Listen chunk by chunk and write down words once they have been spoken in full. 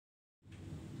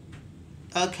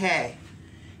Okay.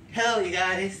 Hello, you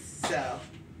guys. So,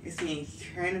 it's me,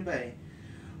 Karen Buddy,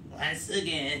 once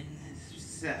again.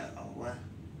 So,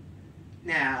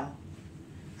 now,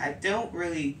 I don't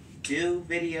really do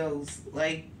videos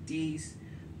like these.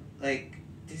 Like,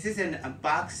 this is an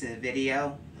unboxing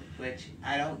video, which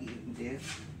I don't even do.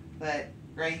 But,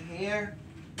 right here,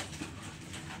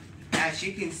 as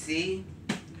you can see,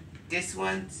 this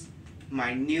one's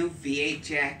my new V8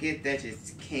 jacket that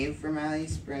just came from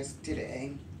Aliexpress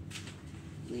today.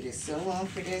 Waited so long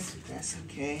for this, but that's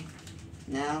okay.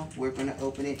 Now we're gonna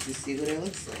open it to see what it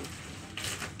looks like.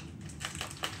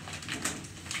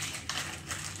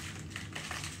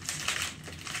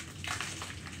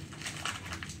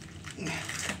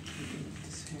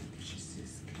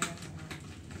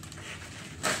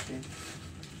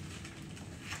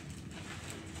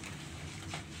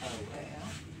 Oh well.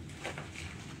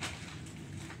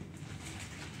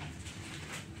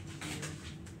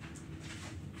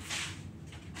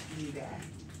 Do that.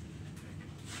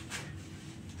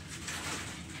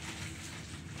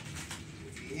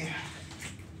 Yeah.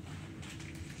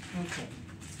 Okay.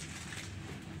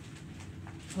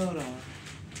 Hold on.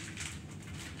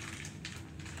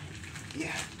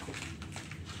 Yeah.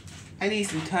 I need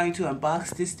some time to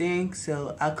unbox this thing,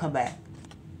 so I'll come back.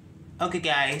 Okay,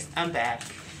 guys, I'm back.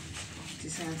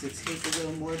 Just have to take a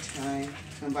little more time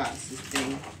to unbox this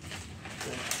thing,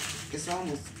 but it's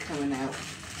almost coming out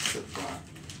so far.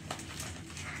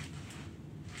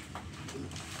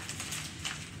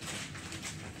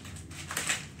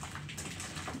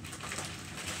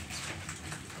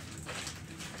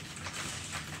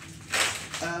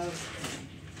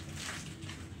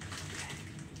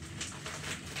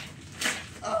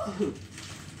 Oh,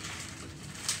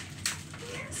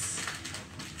 yes.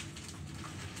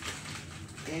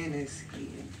 And it's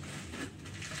here.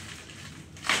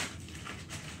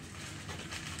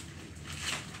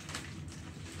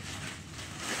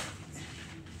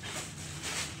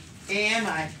 And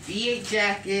my V8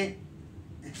 jacket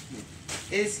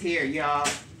is here, y'all.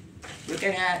 Look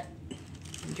at that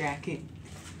jacket.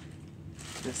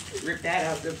 Let's rip that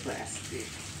out the plastic.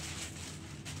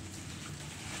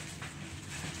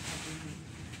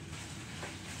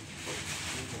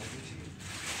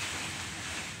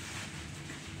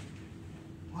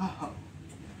 Wow.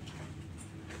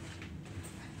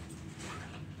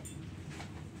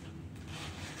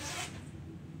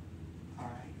 All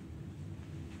right.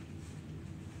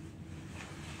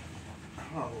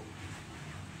 Oh.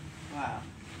 Wow.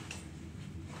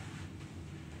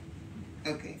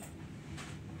 Okay.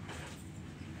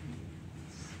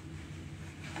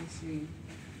 Let's see.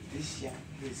 This jacket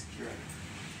is great.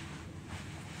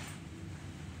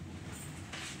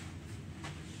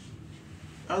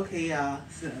 Okay, y'all,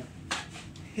 so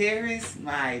here is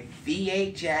my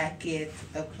V8 jacket,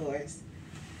 of course.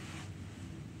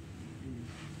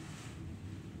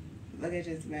 Look at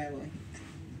this bad one.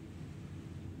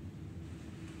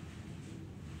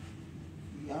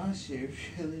 Y'all should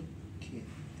really get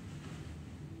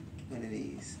one of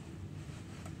these.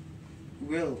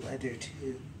 Real leather,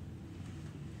 too.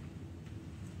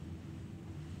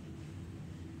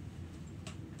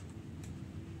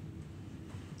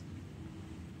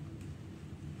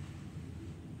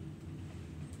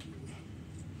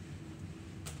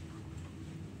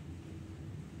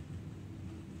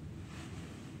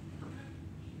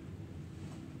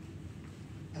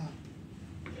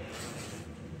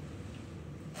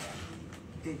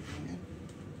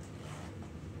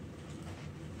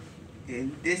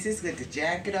 And this is what the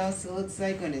jacket also looks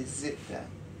like when it's zipped up.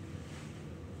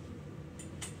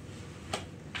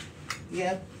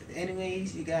 Yep,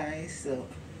 anyways, you guys, so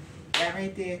that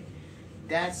right there,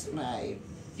 that's my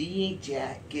V8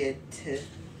 jacket.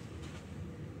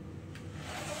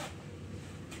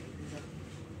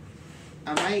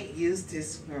 I might use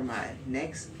this for my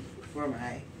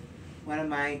one of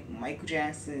my Michael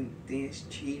Jackson dance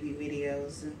TV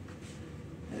videos.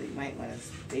 You might want to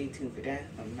stay tuned for that.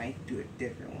 I might do a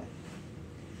different one.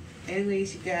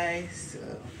 Anyways, you guys,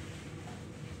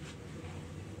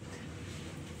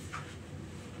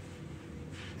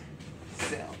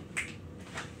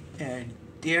 and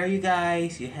there you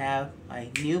guys, you have my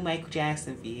new Michael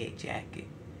Jackson V8 jacket.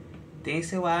 Thanks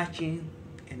for watching,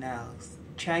 and I'll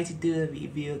try to do a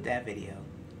review of that video.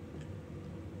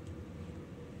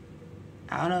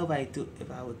 I don't know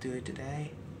if I will do it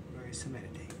today or some other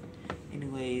day.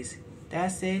 Anyways,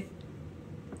 that's it.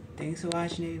 Thanks for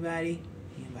watching, everybody.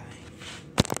 And bye.